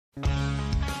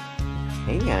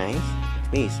Hey guys,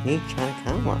 it's me, Sneak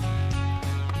Chanakawa.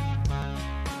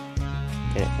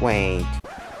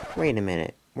 Wait a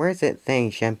minute. Where's that thing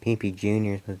Chef PP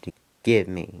Jr. is supposed to give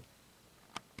me?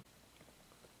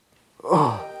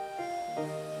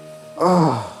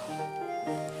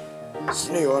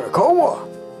 Suneo Chanakawa!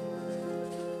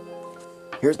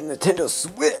 Here's the Nintendo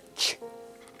Switch!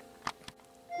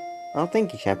 Oh,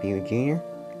 thank you, Chef PP Jr.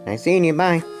 Nice seeing you,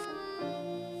 bye.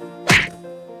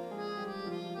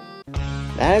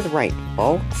 That is right,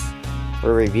 folks.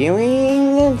 We're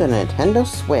reviewing the Nintendo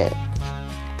Switch.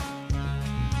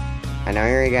 I know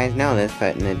you guys know this,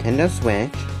 but Nintendo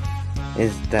Switch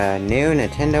is the new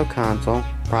Nintendo console,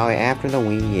 probably after the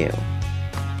Wii U.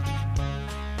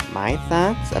 My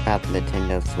thoughts about the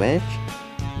Nintendo Switch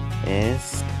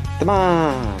is the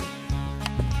bomb.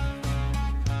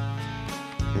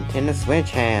 Nintendo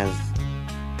Switch has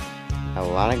a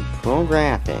lot of cool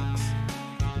graphics.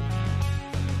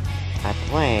 I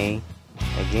play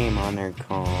a game on there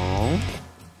called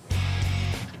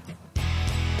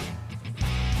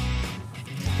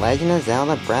Legend of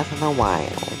Zelda Breath of the Wild.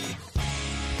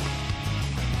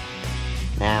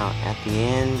 Now, at the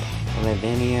end of the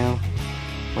video,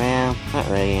 well, not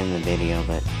really in the video,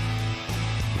 but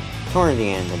towards the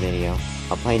end of the video,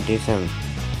 I'll do some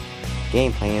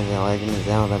gameplay of the Legend of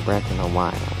Zelda Breath of the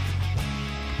Wild.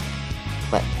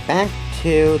 But back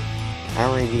to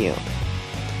our review.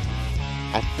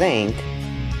 I think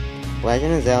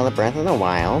Legend of Zelda Breath of the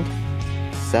Wild,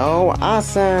 so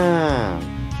awesome!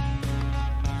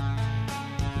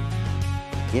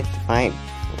 You get to fight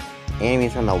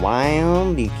enemies from the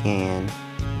wild, you can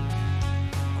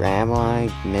grab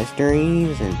like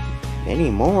mysteries and many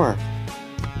more.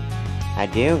 I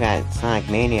do got Sonic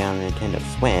Mania on the Nintendo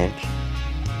Switch,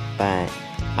 but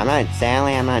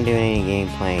sadly I'm not doing any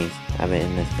gameplays of it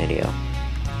in this video.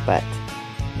 But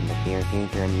in the near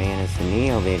future Man of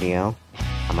Suneo video,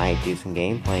 I might do some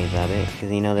gameplays of it,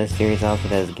 because you know this series also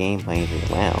does gameplays as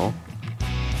well.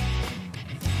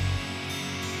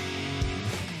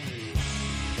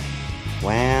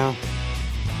 Well,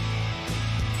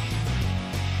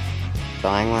 that's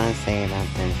all I want to say about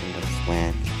the Nintendo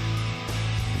Switch.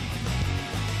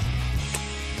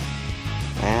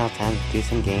 Well, time to do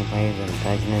some gameplays of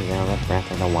Legend of Zelda Breath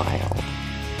of the Wild.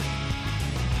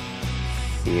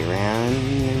 See you around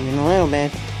in a little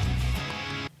bit.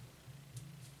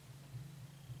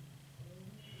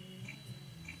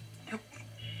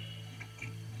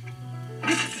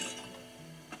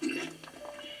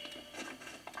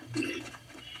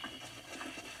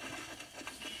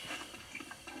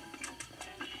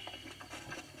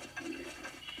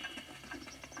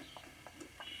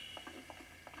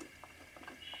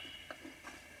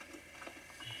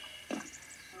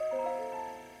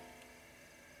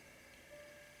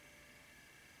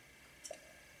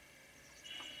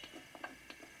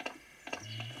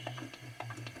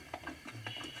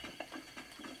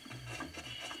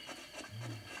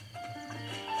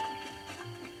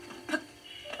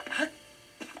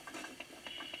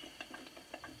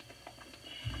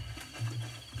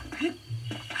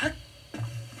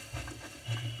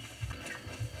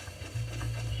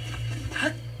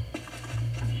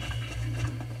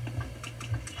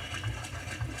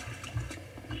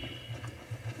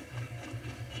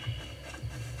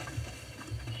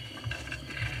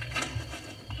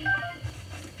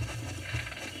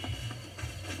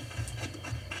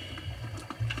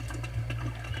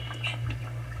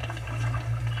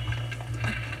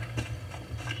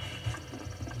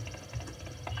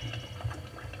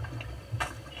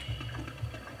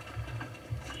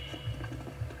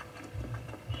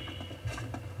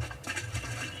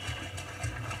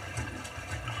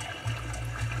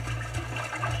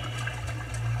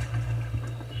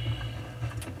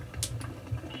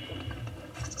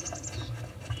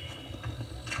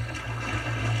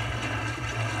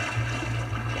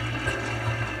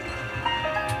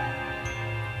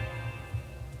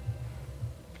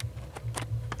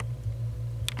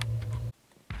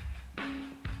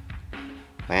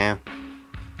 Well,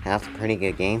 that was a pretty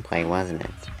good gameplay, wasn't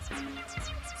it?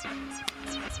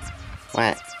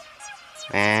 What?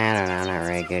 I don't know, I'm not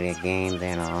very good at games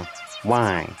at all.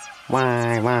 Why?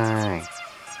 Why?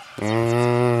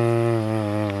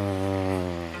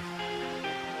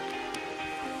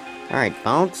 Alright,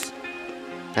 folks.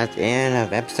 That's the end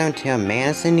of episode 2 of Man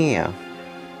of Suneo.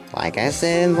 Like I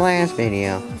said in the last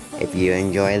video, if you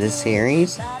enjoy this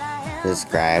series,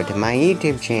 subscribe to my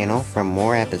YouTube channel for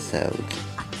more episodes.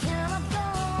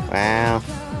 Well,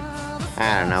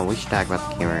 I don't know, we should talk about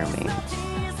the cameraman.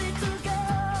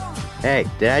 Hey,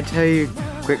 did I tell you,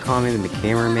 quit calling me the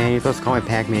cameraman? You're supposed to call me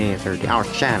Pac-Man 13. Oh,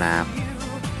 shut up.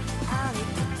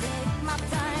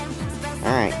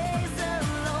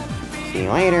 See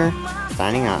you later.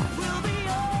 Signing off.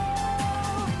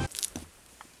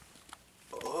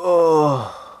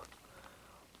 Oh,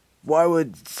 why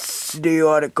would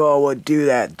Suneo do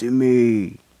that to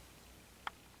me?